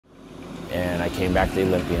came back to the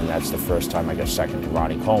Olympia, and that's the first time I got second to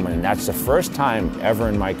Ronnie Coleman. And that's the first time ever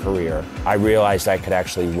in my career I realized I could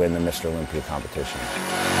actually win the Mr. Olympia competition.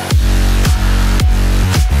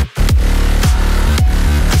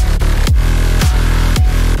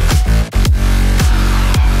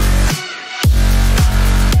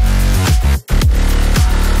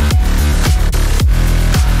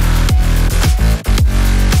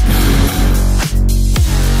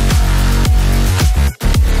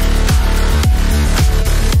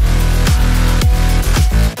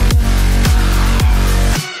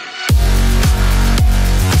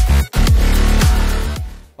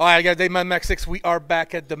 All right, guys, Dave Max 6. We are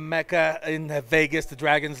back at the Mecca in Vegas, the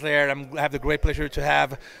Dragon's Lair. I have the great pleasure to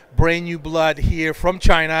have brand new blood here from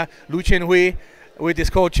China, Luchenhui, with his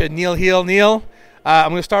coach Neil Hill. Neil, I'm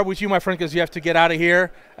going to start with you, my friend, because you have to get out of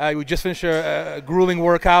here. We just finished a grueling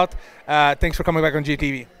workout. Thanks for coming back on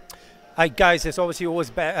GTV. Hi guys, it's obviously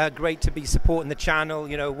always great to be supporting the channel.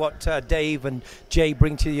 You know, what Dave and Jay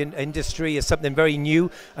bring to the industry is something very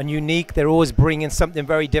new and unique. They're always bringing something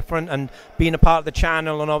very different, and being a part of the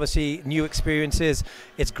channel and obviously new experiences,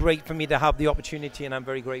 it's great for me to have the opportunity, and I'm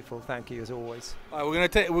very grateful. Thank you as always. All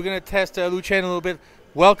right, we're gonna test Luchen a little bit.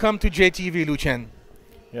 Welcome to JTV, Luchen.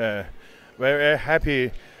 Yeah, very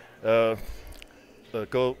happy go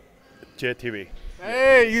JTV.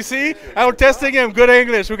 Hey, you see? I'm testing him. Good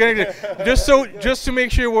English. We're gonna just to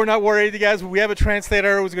make sure we're not worried, guys. We have a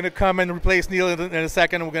translator who's gonna come and replace Neil in a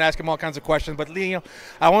second. We're gonna ask him all kinds of questions. But Neil,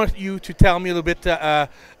 I want you to tell me a little bit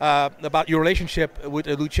about your relationship with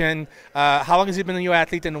Luchen. How long has he been a new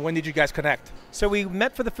athlete, and when did you guys connect? So we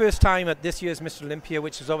met for the first time at this year's Mr. Olympia,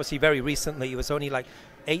 which was obviously very recently. It was only like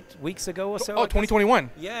 8 weeks ago or so. Oh,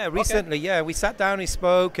 2021. Yeah, recently. Okay. Yeah, we sat down, he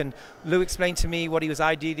spoke, and Lou explained to me what he was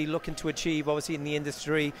ideally looking to achieve. Obviously, in the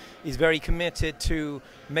industry, he's very committed to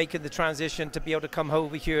making the transition to be able to come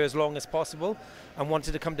over here as long as possible, and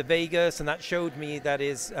wanted to come to Vegas, and that showed me that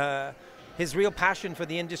his real passion for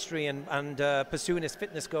the industry and pursuing his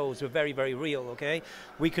fitness goals were very, very real. Okay,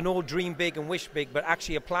 we can all dream big and wish big, but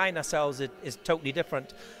actually applying ourselves is totally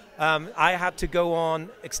different. I had to go on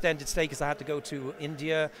extended stay because I had to go to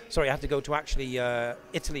India. Sorry, I had to go to actually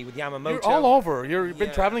Italy with Yamamoto. You're all over. You've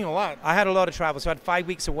been traveling a lot. I had a lot of travel. So I had 5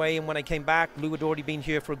 weeks away, and when I came back, Lou had already been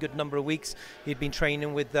here for a good number of weeks. He'd been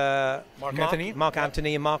training with Mark Anthony,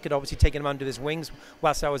 and Mark had obviously taken him under his wings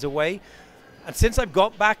whilst I was away. And since I've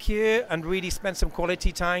got back here and really spent some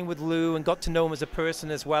quality time with Lou and got to know him as a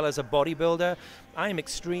person as well as a bodybuilder, I am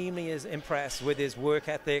extremely impressed with his work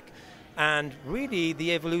ethic and really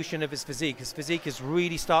the evolution of his physique. His physique is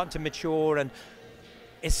really starting to mature, and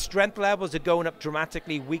his strength levels are going up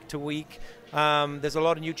dramatically week to week. There's a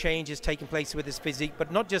lot of new changes taking place with his physique,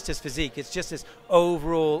 but not just his physique, it's just his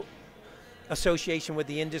overall association with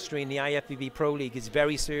the industry. In the IFBB Pro League is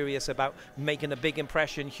very serious about making a big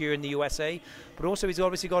impression here in the USA, but also he's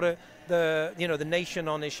obviously got the nation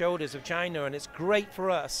on his shoulders of China, and it's great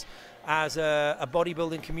for us as a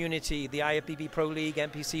bodybuilding community, the IFBB Pro League,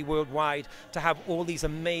 NPC worldwide, to have all these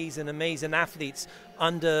amazing athletes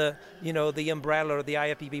under the umbrella of the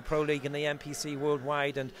IFBB Pro League and the NPC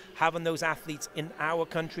worldwide, and having those athletes in our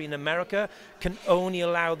country in America can only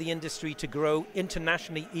allow the industry to grow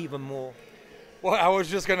internationally even more. Well, I was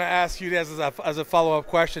just going to ask you this as a follow-up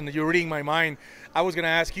question. You're reading my mind. I was going to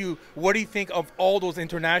ask you, what do you think of all those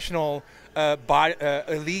international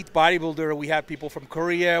elite bodybuilder? We had people from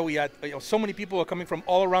Korea. We had so many people are coming from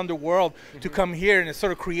all around the world to come here and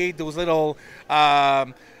sort of create those little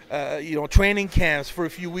training camps for a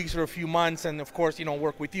few weeks or a few months, and of course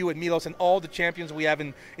work with you and Milos and all the champions we have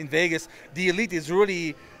in Vegas. The elite is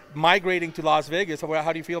really migrating to Las Vegas.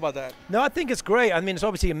 How do you feel about that? No, I think it's great. I mean, it's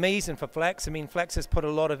obviously amazing for Flex. I mean, Flex has put a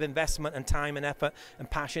lot of investment and time and effort and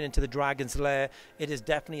passion into the Dragon's Lair. It has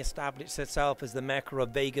definitely established itself as the Mecca of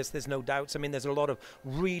Vegas. There's no doubts. I mean, there's a lot of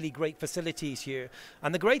really great facilities here.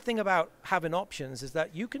 And the great thing about having options is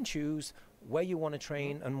that you can choose where you want to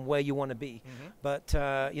train and where you want to be. But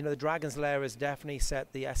the Dragon's Lair has definitely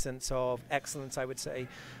set the essence of excellence, I would say.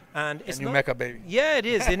 And it's new Mecca, baby. Yeah, it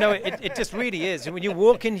is. It just really is. And when you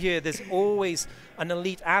walk in here, there's always an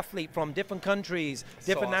elite athlete from different countries,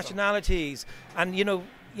 different nationalities. And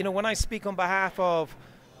when I speak on behalf of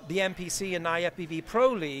the NPC and IFBB Pro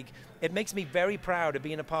League, it makes me very proud of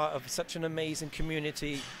being a part of such an amazing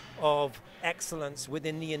community of excellence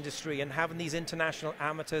within the industry, and having these international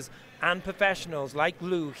amateurs and professionals like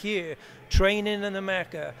Lou here training in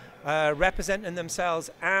America, representing themselves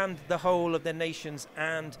and the whole of their nations,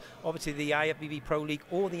 and obviously the IFBB Pro League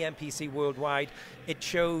or the NPC worldwide. It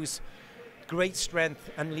shows great strength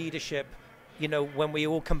and leadership you know, when we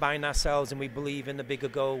all combine ourselves and we believe in the bigger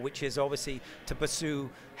goal, which is obviously to pursue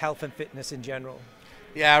health and fitness in general.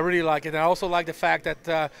 Yeah, I really like it. I also like the fact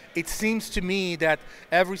that it seems to me that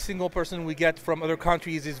every single person we get from other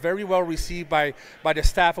countries is very well received by the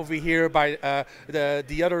staff over here, by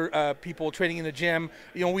the other people training in the gym.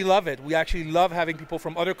 You know, we love it. We actually love having people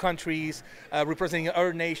from other countries representing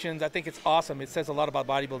other nations. I think it's awesome. It says a lot about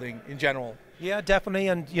bodybuilding in general. Yeah, definitely.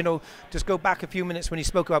 And, you know, just go back a few minutes when you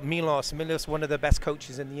spoke about Milos. Milos, one of the best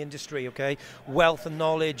coaches in the industry, okay? Wealth and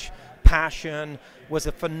knowledge, passion, was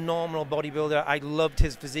a phenomenal bodybuilder. I loved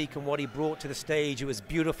his physique and what he brought to the stage. It was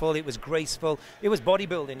beautiful. It was graceful. It was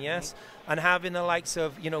bodybuilding, yes? And having the likes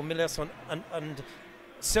of, you know, Milos and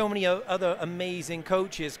so many other amazing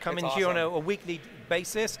coaches coming here on a weekly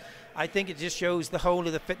basis, I think it just shows the whole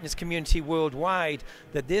of the fitness community worldwide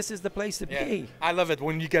that this is the place to be. I love it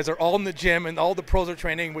when you guys are all in the gym and all the pros are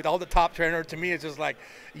training with all the top trainer. To me, it's just like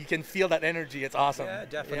you can feel that energy. It's awesome. Yeah,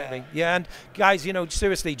 definitely. Yeah, and guys, you know,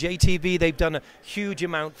 seriously, JTV, they've done a huge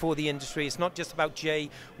amount for the industry. It's not just about Jay,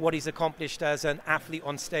 what he's accomplished as an athlete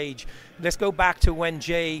on stage. Let's go back to when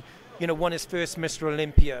Jay, you know, won his first Mr.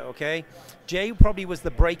 Olympia, okay? Jay probably was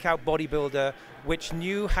the breakout bodybuilder which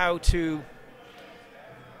knew how to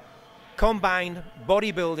combine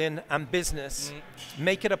bodybuilding and business,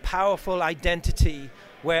 make it a powerful identity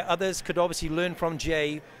where others could obviously learn from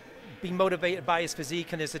Jay, be motivated by his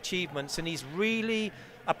physique and his achievements, and he's really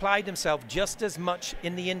applied himself just as much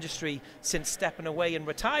in the industry since stepping away and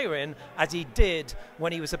retiring as he did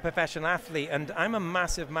when he was a professional athlete. And I'm a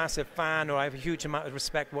massive, massive fan, or I have a huge amount of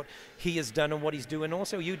respect what he has done and what he's doing.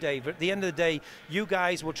 Also you, Dave, at the end of the day, you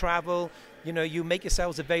guys will travel, you know, you make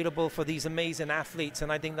yourselves available for these amazing athletes,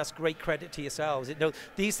 and I think that's great credit to yourselves.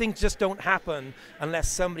 These things just don't happen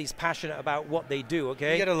unless somebody's passionate about what they do,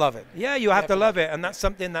 okay? You gotta love it. Yeah, you have to love it, and that's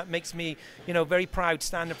something that makes me, you know, very proud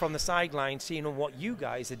standing from the sideline, seeing what you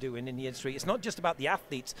guys are doing in the industry. It's not just about the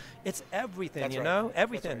athletes, it's everything, That's you right. know?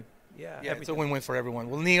 Everything. Right. Yeah, it's a win-win for everyone.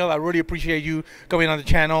 Well, Neil, I really appreciate you coming on the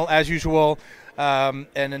channel as usual. We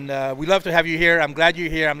love to have you here. I'm glad you're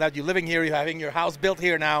here. I'm glad you're living here. You're having your house built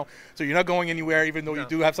here now, so you're not going anywhere, even though you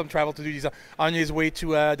do have some travel to do. He's on his way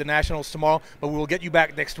to the Nationals tomorrow, but we will get you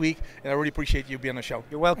back next week, and I really appreciate you being on the show.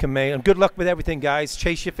 You're welcome, mate, and good luck with everything, guys.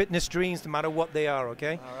 Chase your fitness dreams no matter what they are,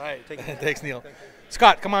 okay? All right. Thanks, Neil.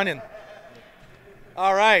 Scott, come on in.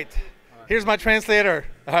 All right. Here's my translator.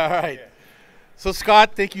 All right. So,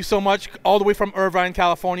 Scott, thank you so much, all the way from Irvine,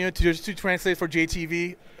 California, to translate for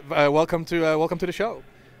JTV. Welcome to the show.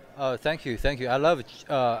 Thank you. I love it.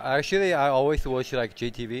 Actually, I always watch like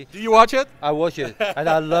JTV. Do you watch it? I watch it, and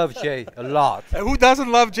I love Jay a lot. Who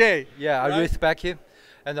doesn't love Jay? Yeah, right? I respect him,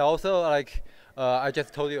 and also like I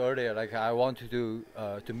just told you earlier, like I want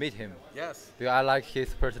to meet him. Yes. Because I like his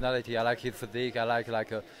personality. I like his physique. I like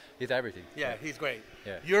his everything. Yeah, he's great.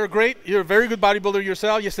 Yeah. You're a very good bodybuilder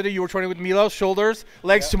yourself. Yesterday you were training with Milos, shoulders,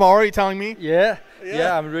 legs tomorrow, you're telling me? Yeah.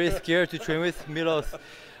 I'm really scared to train with Milos.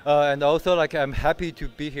 And also, like, I'm happy to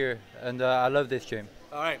be here, and I love this gym.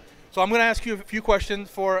 All right. So I'm going to ask you a few questions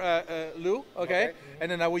for Lou, okay? And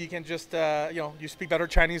then that way you can just, you speak better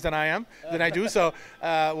Chinese than I do. So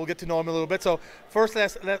we'll get to know him a little bit. So first,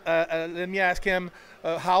 let me ask him,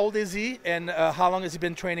 how old is he, and how long has he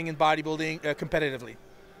been training in bodybuilding competitively?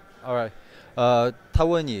 All right. 他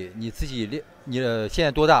问你自己你现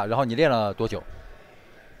在多大，然后你练了多久？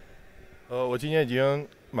我今年已经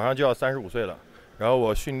马上就要35岁了。然后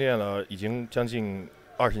我训练了已经将近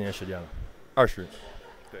20年时间了，20。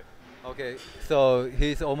对。Okay, so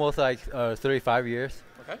he's almost like 35 years.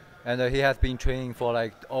 Okay. And he has been training for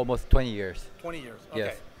like almost 20 years. 20 years. Okay.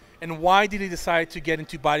 Yes. And why did he decide to get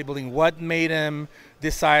into bodybuilding? What made him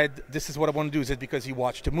decide this is what I want to do? Is it because he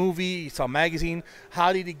watched a movie, he saw a magazine?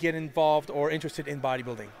 How did he get involved or interested in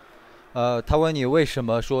bodybuilding? 他问你为什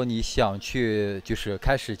么说你想去就是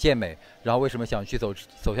开始健美，然后为什么想去走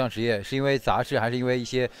向职业？是因为杂志还是因为一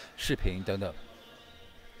些视频等等？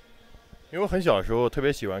因为我很小的时候特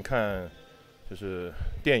别喜欢看，就是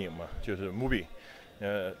电影嘛，就是 movie，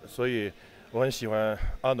 所以我很喜欢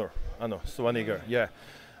Arnold Schwarzenegger，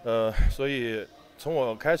 所以从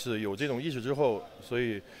我开始有这种意识之后，所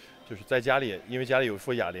以就是在家里，因为家里有一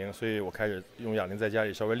副哑铃，所以我开始用哑铃在家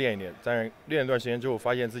里稍微练一练。但是练一段时间之后，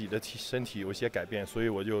发现自己的身体有一些改变，所以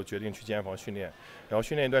我就决定去健身房训练。然后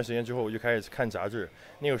训练一段时间之后，我就开始看杂志。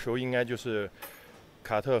那个时候应该就是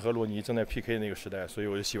卡特和罗尼正在 PK 的那个时代，所以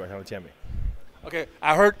我就喜欢上了健美。Okay,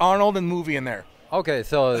 I heard Arnold and movie in there. Okay,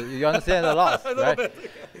 so you understand a lot, right?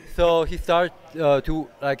 So he started to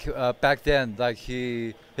like back then, like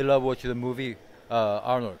he loved watching the movie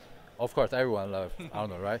Arnold. Of course, everyone loves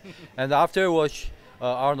Arnold, right? And after watch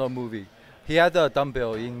Arnold movie, he had a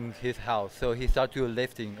dumbbell in his house, so he started to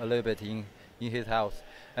lifting a little bit in his house.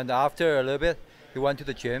 And after a little bit, he went to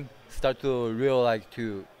the gym, start to real like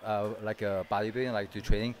to bodybuilding, like to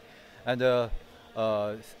training, and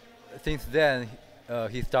since then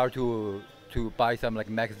he started to buy some like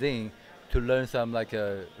magazine to learn some like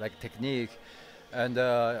technique, and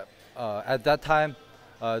at that time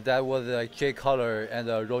that was like Jay Cutler and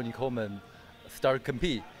Ronnie Coleman started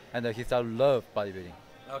compete, and he started love bodybuilding.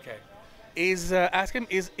 Okay. Ask him,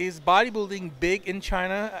 is bodybuilding big in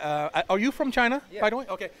China? Are you from China, by the way?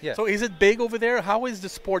 Okay. Yeah. So is it big over there? How is the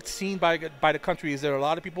sport seen by the country? Is there a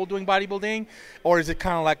lot of people doing bodybuilding, or is it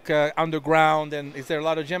kind of like underground? And is there a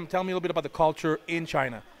lot of gym? Tell me a little bit about the culture in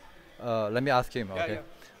China. Let me ask him. Okay.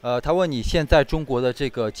 Yeah. 他问你现在中国的这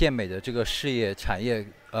个健美的这个事业产业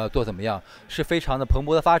做怎么样？是非常的蓬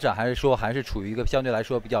勃的发展，还是说还是处于一个相对来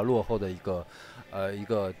说比较落后的一个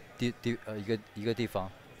地方？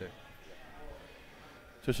对。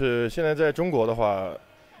就是现在在中国的话，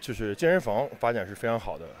就是健身房发展是非常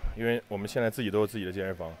好的，因为我们现在自己都有自己的健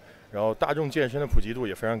身房，然后大众健身的普及度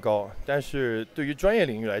也非常高。但是对于专业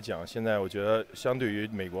领域来讲，现在我觉得相对于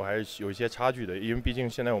美国还是有一些差距的，因为毕竟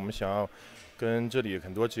现在我们想要跟这里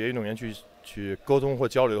很多职业运动员去沟通或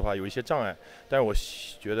交流的话，有一些障碍。但是我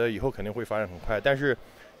觉得以后肯定会发展很快。但是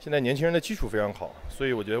现在年轻人的基础非常好，所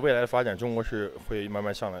以我觉得未来的发展中国是会慢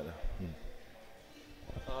慢上来的。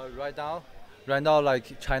Right now,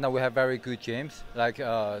 like China, we have very good gyms. Like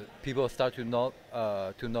people start to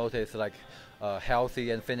notice like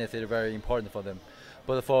healthy and fitness is very important for them.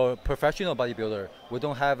 But for professional bodybuilder, we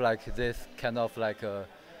don't have like this kind of like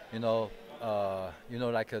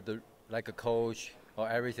like a coach or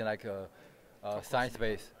everything like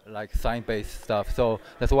science-based stuff. So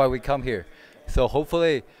that's why we come here. So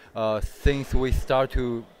hopefully, since we start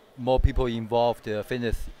to more people involved the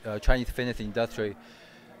Chinese fitness industry.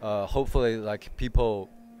 Hopefully, like people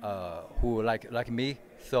who like me,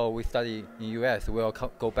 so we study in US, we'll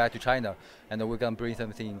go back to China, and we're gonna bring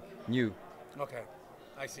something new. Okay,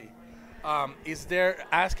 I see.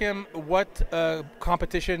 Ask him what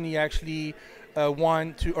competition he actually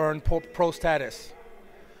won to earn pro status.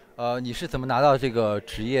 你是怎么拿到这个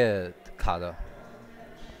职业卡的？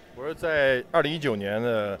我是在2019年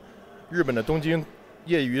的日本的东京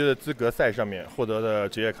业余的资格赛上面获得的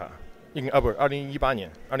职业卡。不是2018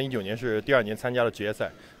年，2019年是第2年参加了职业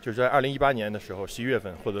赛，就是在2018年的时候11月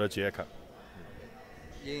份获得了职业卡。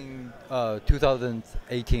In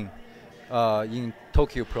 2018, in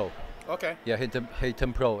Tokyo Pro. Okay. Yeah, he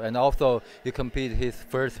turned pro, and also he competed his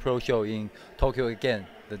first pro show in Tokyo again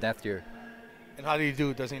the next year. And how did he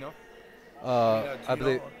do? Does he know? I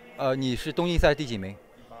believe. 你是东京赛第几名？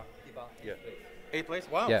第八。Yeah. 8th place.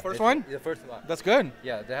 Wow. Yeah, first one. The first one. That's good.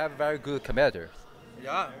 Yeah, they have very good competitors.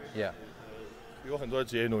 Yeah. 有很多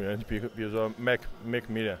职业运动员，比如说 Mac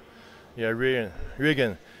Million，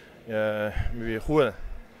 Regan， maybe 胡恩，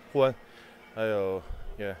还有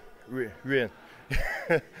Ryan，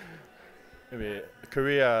 maybe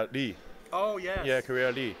Korea Lee。Oh yes. Yeah,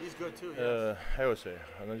 Korea Lee. He's good too. 还有谁？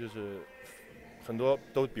反正就是很多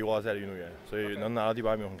都比我赛的运动员，所以能拿到第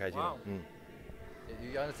8名很开心。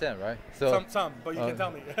You understand, right? So some, but you can tell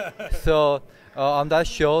me. So on that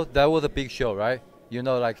show, that was a big show, right? You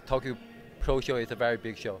know, like Tokyo Pro Show is a very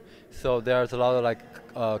big show. So there's a lot of like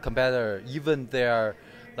competitor. Even they are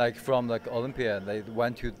like from like Olympia. They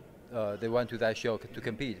went to that show to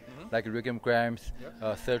compete. Like Regan Grimes,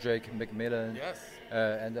 Cedric McMillan. Yes.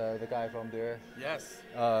 And the guy from there. Yes.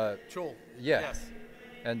 Chul. Yeah. Yes.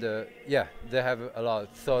 And they have a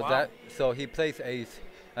lot. So wow. So he plays 8th,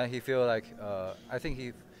 and he feel like I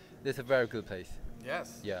think this is a very good place.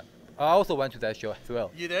 Yes. Yeah. I also went to that show as well.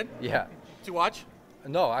 You did? Yeah. To watch?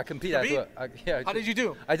 No, I competed as well. How did you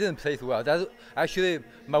do? I didn't place well. That's actually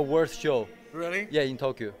my worst show. Really? Yeah, in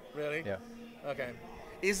Tokyo. Really? Yeah. Okay.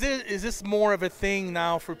 Is this more of a thing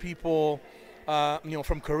now for people,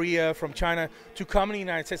 from Korea, from China, to come in the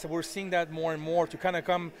United States? We're seeing that more and more, to kind of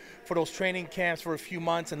come for those training camps for a few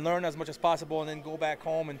months and learn as much as possible and then go back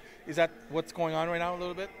home. And is that what's going on right now a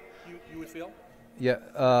little bit, you would feel? Yeah.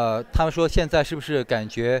 他们说现在是不是感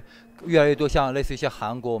觉越来越多像类似于像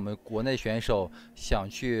韩国我们国内选手想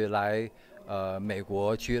去来美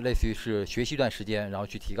国去类似于是学习一段时间，然后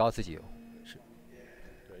去提高自己。是。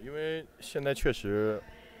对，因为现在确实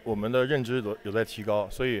我们的认知有在提高，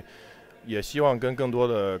所以也希望跟更多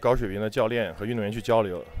的高水平的教练和运动员去交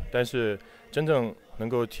流。但是真正能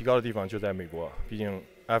够提高的地方就在美国，毕竟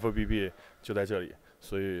IFBB 就在这里，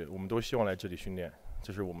所以我们都希望来这里训练，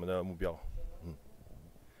这是我们的目标。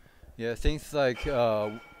Yeah, things like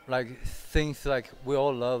we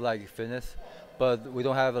all love like fitness, but we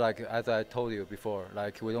don't have like, as I told you before,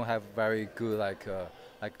 like we don't have very good like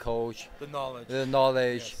coach. The knowledge. The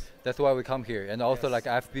knowledge. Yes. That's why we come here, and also Yes. like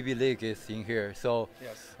IFBB League is in here. So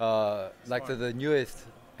Yes. like the newest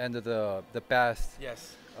and the best.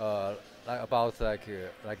 Yes. Like about like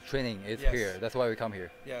training is Yes. here. That's why we come here.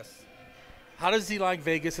 Yes. How does he like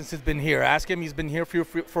Vegas since he's been here? Ask him. He's been here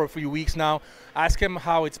for a few weeks now. Ask him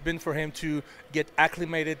how it's been for him to get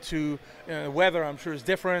acclimated to weather. I'm sure is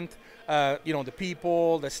different. The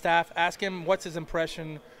people, the staff. Ask him what's his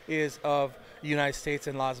impression is of the United States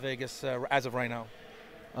and Las Vegas as of right now.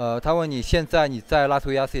 他问你现在你在拉斯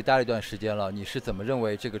维加斯也待了一段时间了，你是怎么认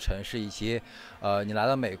为这个城市以及你来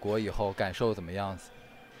到美国以后感受怎么样子？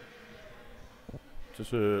就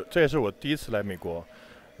是这也是我第一次来美国，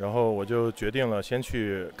然后我就决定了先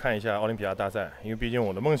去看一下奥林匹亚大赛，因为毕竟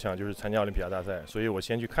我的梦想就是参加奥林匹亚大赛，所以我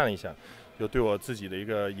先去看了一下，就对我自己的一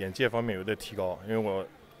个眼界方面有点提高，因为我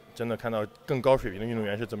真的看到更高水平的运动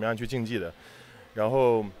员是怎么样去竞技的。然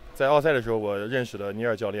后在奥赛的时候，我认识了尼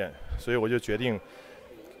尔教练，所以我就决定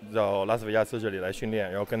到拉斯维加斯这里来训练，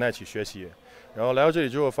然后跟他一起学习。然后来到这里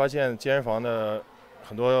之后，发现健身房的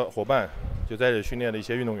很多伙伴，就在这里训练的一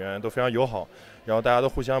些运动员都非常友好，然后大家都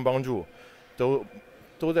互相帮助，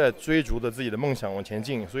都在追逐着自己的梦想往前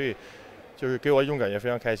进，所以就是给我一种感觉非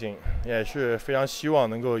常开心，也是非常希望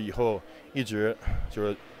能够以后一直就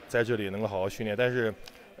是在这里能够好好训练。但是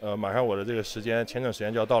马上我的这个签证时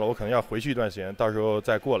间就要到了，我可能要回去一段时间，到时候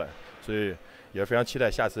再过来，所以也非常期待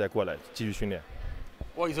下次再过来继续训练。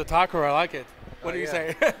Well, he's a talker. I like it. What do you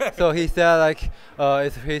say? So he said like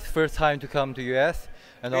it's his first time to come to US,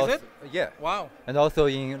 and Is also it? Yeah. Wow. And also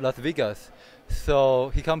in Las Vegas.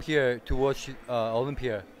 So he come here to watch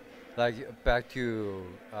Olympia, like back to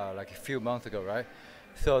like a few months ago, right?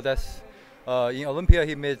 So that's in Olympia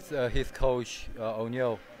he met his coach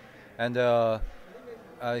O'Neill, and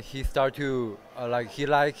he start to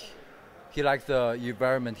he likes the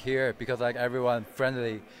environment here because like everyone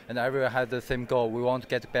friendly and everyone has the same goal. We want to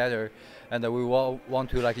get better, and we want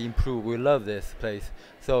to like improve. We love this place,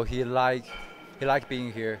 so he like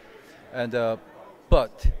being here, and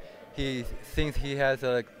but since he has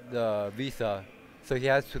the visa, so he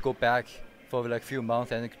has to go back for like few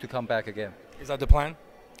months and to come back again. Is that the plan?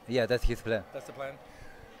 Yeah, that's his plan. That's the plan.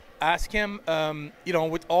 Ask him,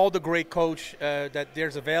 with all the great coach that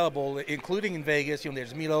there's available, including in Vegas,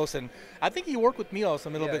 there's Milos, and I think he worked with Milos a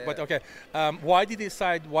little bit. But okay, why did he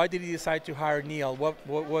decide to hire Neil? What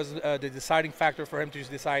was the deciding factor for him to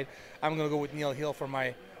decide I'm going to go with Neil Hill for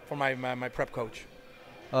my prep coach?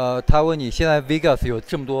 他问你现在 Vegas 有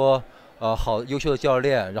这么多好优秀的教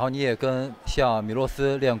练，然后你也跟像米洛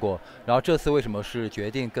斯练过，然后这次为什么是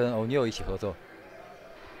决定跟 O'Neill 一起合作？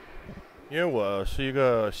因为我是一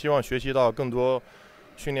个希望学习到更多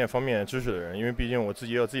训练方面知识的人，因为毕竟我自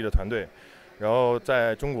己也有自己的团队，然后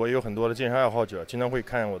在中国也有很多的健身爱好者，经常会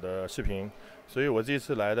看我的视频，所以我这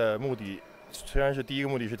次来的目的虽然是第一个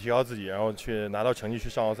目的是提高自己，然后去拿到成绩去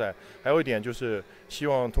上奥赛，还有一点就是希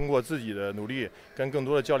望通过自己的努力，跟更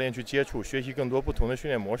多的教练去接触，学习更多不同的训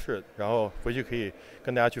练模式，然后回去可以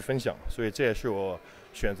跟大家去分享。所以这也是我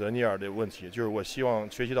选择尼尔的问题，就是我希望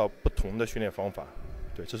学习到不同的训练方法。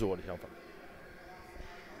对，这是我的想法。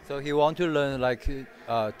So he want to learn like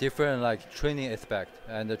different like training aspect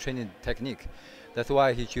and the training technique. That's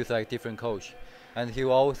why he choose like different coach, and he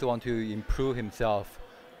also want to improve himself.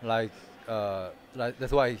 Like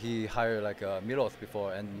that's why he hired like Milos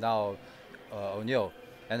before, and now O'Neill.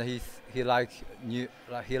 And he like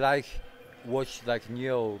watch like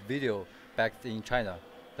new video back in China.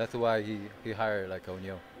 That's why he hired like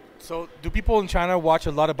O'Neill. So do people in China watch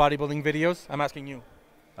a lot of bodybuilding videos? I'm asking you.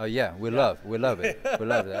 Yeah, we love it. We love it.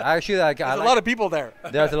 Actually, like there's a lot of people there.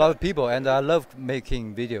 There's a lot of people, and I love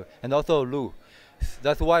making video. And also Lu,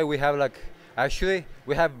 that's why we have like actually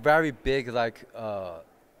we have very big like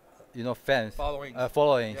fans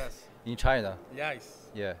following yes. in China. Nice.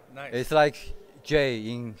 Yeah. Nice. It's like Jay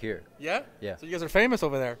in here. Yeah. Yeah. So you guys are famous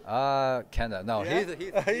over there. Kinda. No, yeah?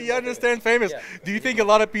 he's you understand famous. Yeah. Do you think a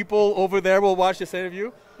lot of people over there will watch this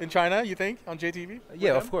interview in China? You think on JTV?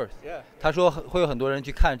 Yeah, of course. Yeah. 他说会有很多人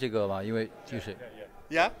去看这个嘛，因为就是。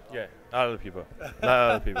Yeah. Yeah. A lot of people. Not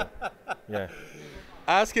other people. Yeah.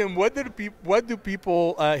 Ask him what do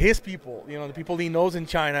people, his people, the people he knows in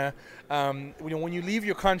China, when you leave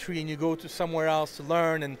your country and you go to somewhere else to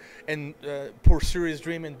learn and pursue his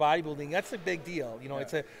dream in bodybuilding, that's a big deal.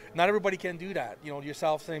 Not everybody can do that.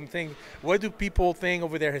 Yourself, same thing. What do people think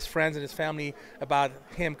over there, his friends and his family, about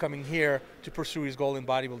him coming here to pursue his goal in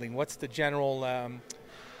bodybuilding? What's the general?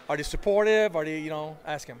 Are they supportive? Are they,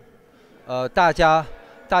 ask him.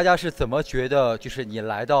 大家是怎么觉得，就是你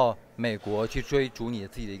来到美国去追逐你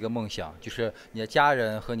自己的一个梦想，就是你的家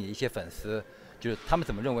人和你的一些粉丝，就是他们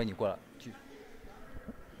怎么认为你过来？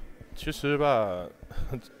其实吧，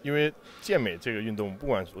因为健美这个运动，不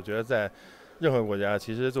管我觉得在任何国家，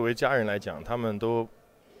其实作为家人来讲，他们都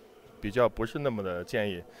比较不是那么的建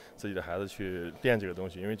议自己的孩子去练这个东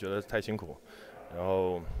西，因为觉得太辛苦，然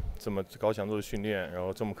后这么高强度的训练，然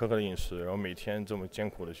后这么苛刻的饮食，然后每天这么艰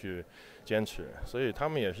苦的去坚持，所以他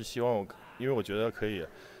们也是希望我，因为我觉得可以，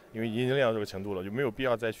因为已经练到这个程度了，就没有必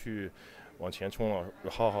要再去往前冲了，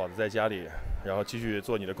好好的在家里，然后继续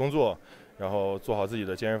做你的工作，然后做好自己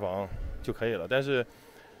的健身房就可以了。但是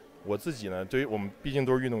我自己呢，对于我们毕竟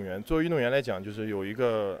都是运动员，作为运动员来讲，就是有一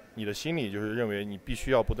个你的心理，就是认为你必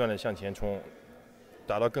须要不断的向前冲，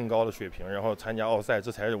达到更高的水平，然后参加奥赛，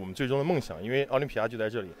这才是我们最终的梦想。因为奥林匹亚就在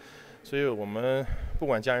这里，所以我们不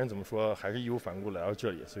管家人怎么说，还是义无反顾来到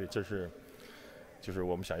这里。所以这是就是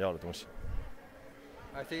我们想要的东西。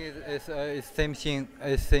I think it's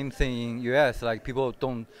same thing in US. Like people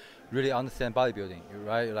don't really understand bodybuilding,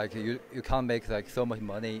 right? Like you can't make like so much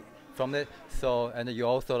money from it. So and you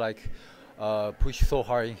also like push so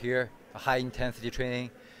hard in here, high intensity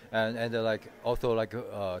training, and like also like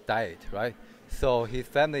diet, right? So his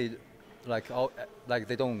family like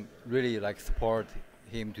they don't really like support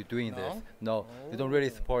him to doing this. No, they don't really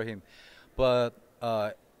support him. But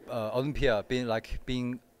Olympia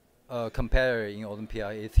being a competitor in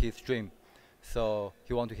Olympia is his dream. So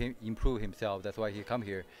he want to improve himself. That's why he come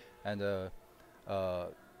here. And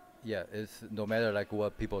yeah, it's no matter like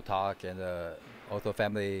what people talk and also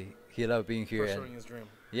family. He love being here. Pursuing his dream.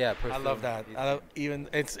 Yeah, I love that. Even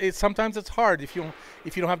it's sometimes it's hard if you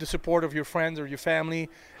don't have the support of your friends or your family,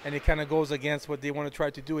 and it kind of goes against what they want to try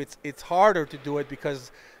to do. It's harder to do it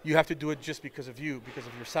because you have to do it just because of you, because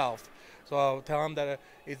of yourself. So I'll tell him that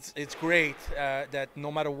it's great that no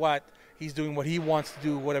matter what, he's doing what he wants to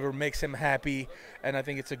do, whatever makes him happy, and I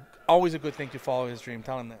think it's always a good thing to follow his dream.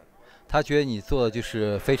 Tell him that. 他觉得你做的就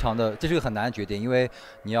是非常的，这是个很难的决定，因为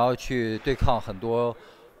你要去对抗很多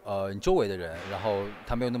你周围的人，然后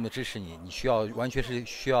他没有那么支持你，你需要完全是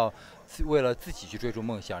需要为了自己去追逐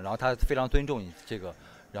梦想，然后他非常尊重你这个，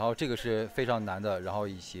然后这个是非常难的，然后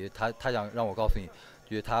以及他想让我告诉你，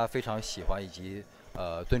就是他非常喜欢以及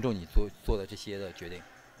尊重你做的这些的决定。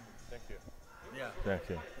Thank you. Yeah. Thank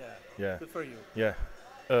you. Yeah. Yeah. Good for you.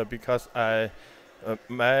 Yeah. Because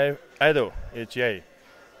my idol is Jay.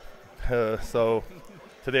 So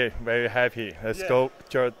today very happy. Let's go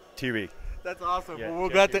to TV. That's awesome. Yeah, Well,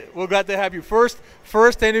 we're glad to have you.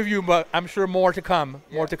 First interview, but I'm sure more to come.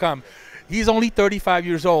 More to come. He's only 35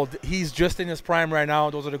 years old. He's just in his prime right now.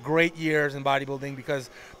 Those are the great years in bodybuilding because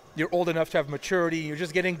you're old enough to have maturity. You're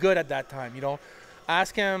just getting good at that time. You know,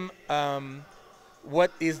 ask him what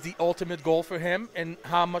is the ultimate goal for him and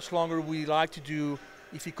how much longer we like to do.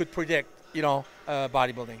 If he could predict, you know,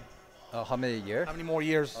 bodybuilding. How many years? How many more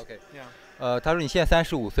years? Okay. Yeah. 他说你现在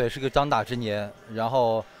35岁，是个长大之年，然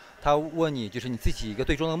后他问你就是你自己一个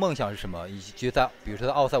最终的梦想是什么，以及在比如说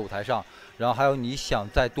在奥赛舞台上，然后还有你想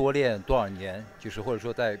再多练多少年，就是或者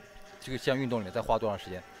说在这个项运动里面再花多长时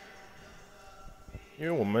间。因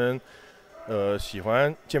为我们喜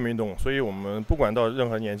欢健美运动，所以我们不管到任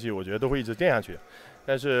何年纪，我觉得都会一直练下去。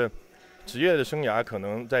但是职业的生涯可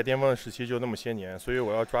能在巅峰的时期就那么些年，所以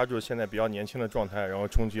我要抓住现在比较年轻的状态，然后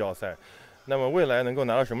冲击奥赛。那么未来能够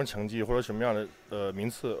拿到什么成绩或者什么样的名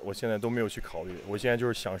次，我现在都没有去考虑。我现在就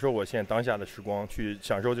是享受我现在当下的时光，去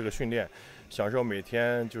享受这个训练，享受每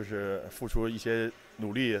天就是付出一些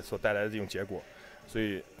努力所带来的这种结果。所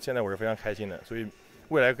以现在我是非常开心的。所以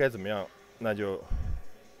未来该怎么样，那就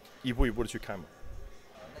一步一步的去看吧。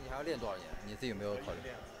那你还要练多少年？你自己有没有考虑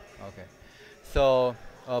 ？Okay, so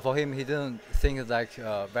for him, he didn't think like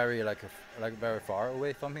very very far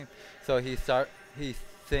away from him. So he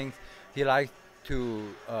thinks he likes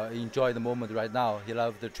to enjoy the moment right now. He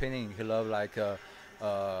loves the training. He loves like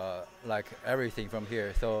everything from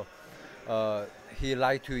here. So he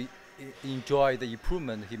likes to enjoy the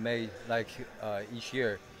improvement he made like each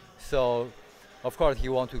year. So of course he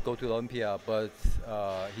wants to go to Olympia, but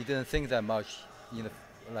he didn't think that much in the,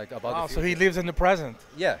 like about. Wow, the so he lives in the present.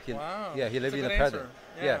 Yeah, Wow. he lives in the That's a present. good answer.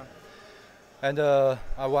 Yeah. And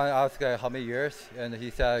I want to ask how many years, and he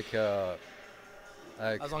said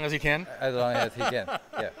like As long as he can. as long as he can.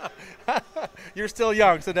 Yeah. You're still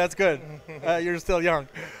young, so that's good. You're still young.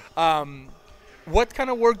 What kind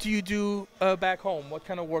of work do you do back home? What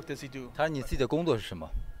kind of work does he do? 他说你自己的工作是什么？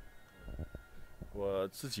我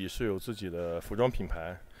自己是有自己的服装品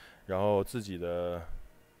牌，然后自己的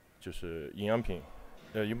就是营养品，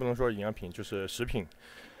也不能说营养品，就是食品，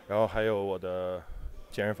然后还有我的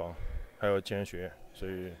健身房，还有健身学院，所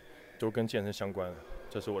以都跟健身相关，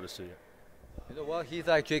这是我的事业。Well, he's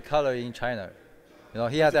like Jay Cutler in China.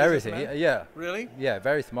 He has everything. Yeah. Really? Yeah,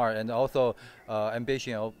 very smart and also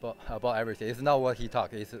ambition about everything. It's not what he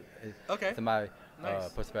talks. It's my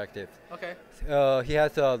perspective. Okay. He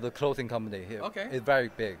has the clothing company here. Okay. It's very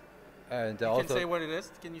big, and you also can say what it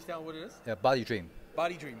is. Can you tell what it is? Yeah, Body Dream.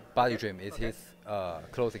 Body Dream. Body Dream is his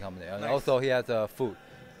clothing company, and also he has food,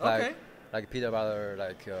 like peanut butter,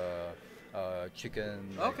 like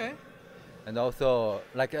chicken. Okay. And also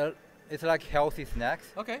like it's like healthy snacks.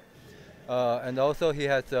 Okay. And also he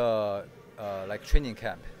has like training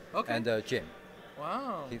camp and gym.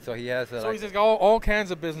 Wow. So he has. So he's all kinds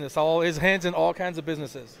of business. All his hands in all kinds of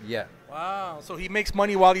businesses. Yeah. Wow. So he makes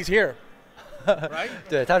money while he's here. Right?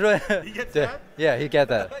 对，他说 He gets that? Yeah, he gets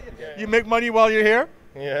that. You make money while you're here?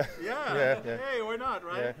 Yeah. Yeah. Yeah. Hey, why not,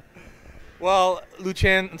 right? Yeah. Well,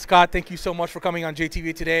 Luchen and Scott, thank you so much for coming on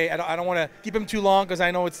JTV today. I don't want to keep him too long because I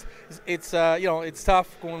know it's it's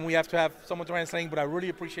tough when we have to have someone translating, but I really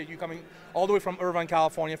appreciate you coming all the way from Irvine,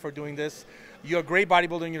 California for doing this. You're a great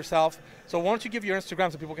bodybuilder yourself. So why don't you give your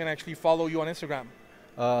Instagram so people can actually follow you on Instagram?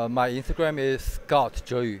 My Instagram is Scott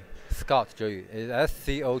Zheyu. Scott Zheyu. It's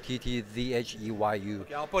SCOTTZHEYU.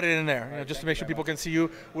 Okay, I'll put it in there just to make sure people can see you.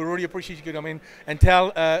 We really appreciate you coming and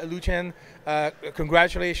tell Luchen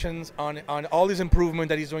congratulations on all his improvement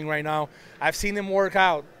that he's doing right now. I've seen him work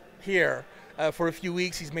out here for a few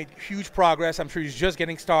weeks. He's made huge progress. I'm sure he's just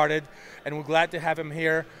getting started, and we're glad to have him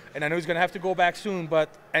here. And I know he's going to have to go back soon, but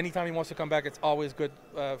anytime he wants to come back, it's always good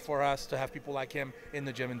for us to have people like him in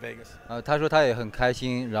the gym in Vegas. 他说他也很开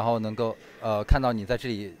心，然后能够看到你在这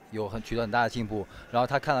里取得很大的进步，然后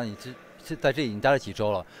他看到你是在这里已经待了几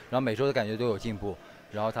周了，然后每周的感觉都有进步，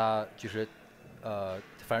然后他就是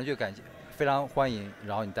反正就非常欢迎，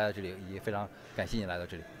然后你待在这里，也非常感谢你来到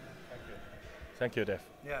这里。Thank you, Dave.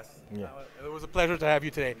 Yes. Yeah. It was a pleasure to have you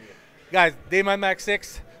today. Guys, Day My Max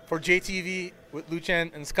 6 for JTV with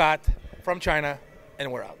Luchen and Scott from China,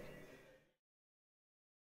 and we're out.